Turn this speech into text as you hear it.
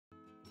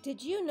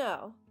Did you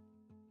know?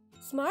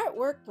 Smart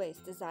workplace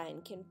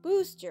design can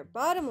boost your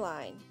bottom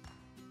line.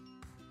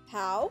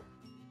 How?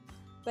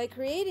 By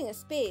creating a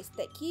space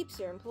that keeps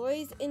your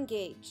employees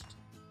engaged.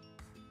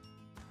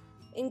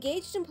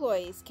 Engaged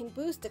employees can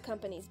boost a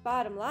company's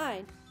bottom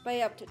line by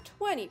up to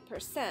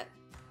 20%.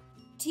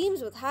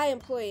 Teams with high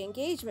employee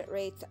engagement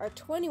rates are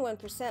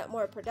 21%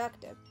 more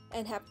productive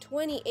and have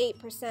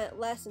 28%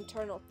 less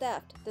internal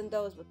theft than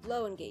those with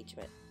low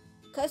engagement.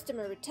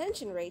 Customer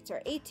retention rates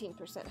are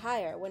 18%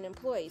 higher when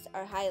employees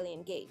are highly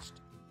engaged.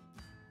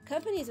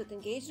 Companies with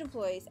engaged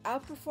employees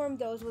outperform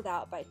those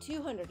without by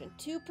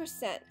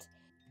 202%.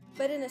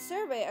 But in a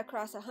survey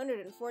across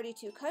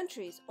 142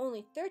 countries,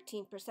 only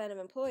 13% of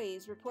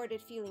employees reported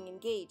feeling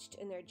engaged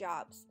in their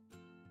jobs.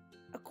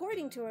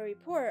 According to a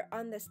report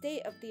on the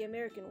state of the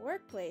American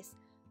workplace,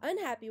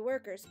 unhappy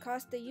workers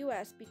cost the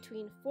U.S.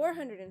 between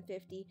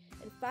 $450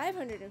 and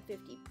 $550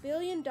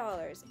 billion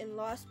in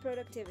lost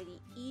productivity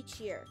each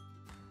year.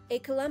 A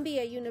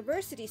Columbia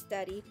University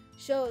study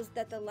shows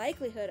that the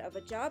likelihood of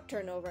a job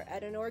turnover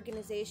at an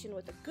organization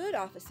with a good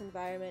office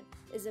environment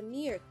is a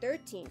mere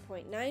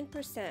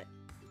 13.9%,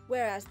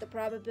 whereas the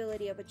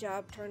probability of a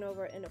job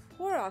turnover in a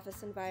poor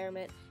office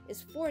environment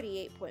is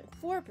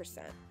 48.4%.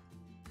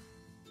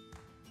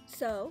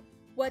 So,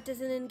 what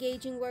does an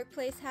engaging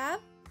workplace have?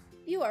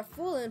 View our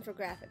full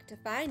infographic to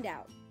find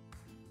out.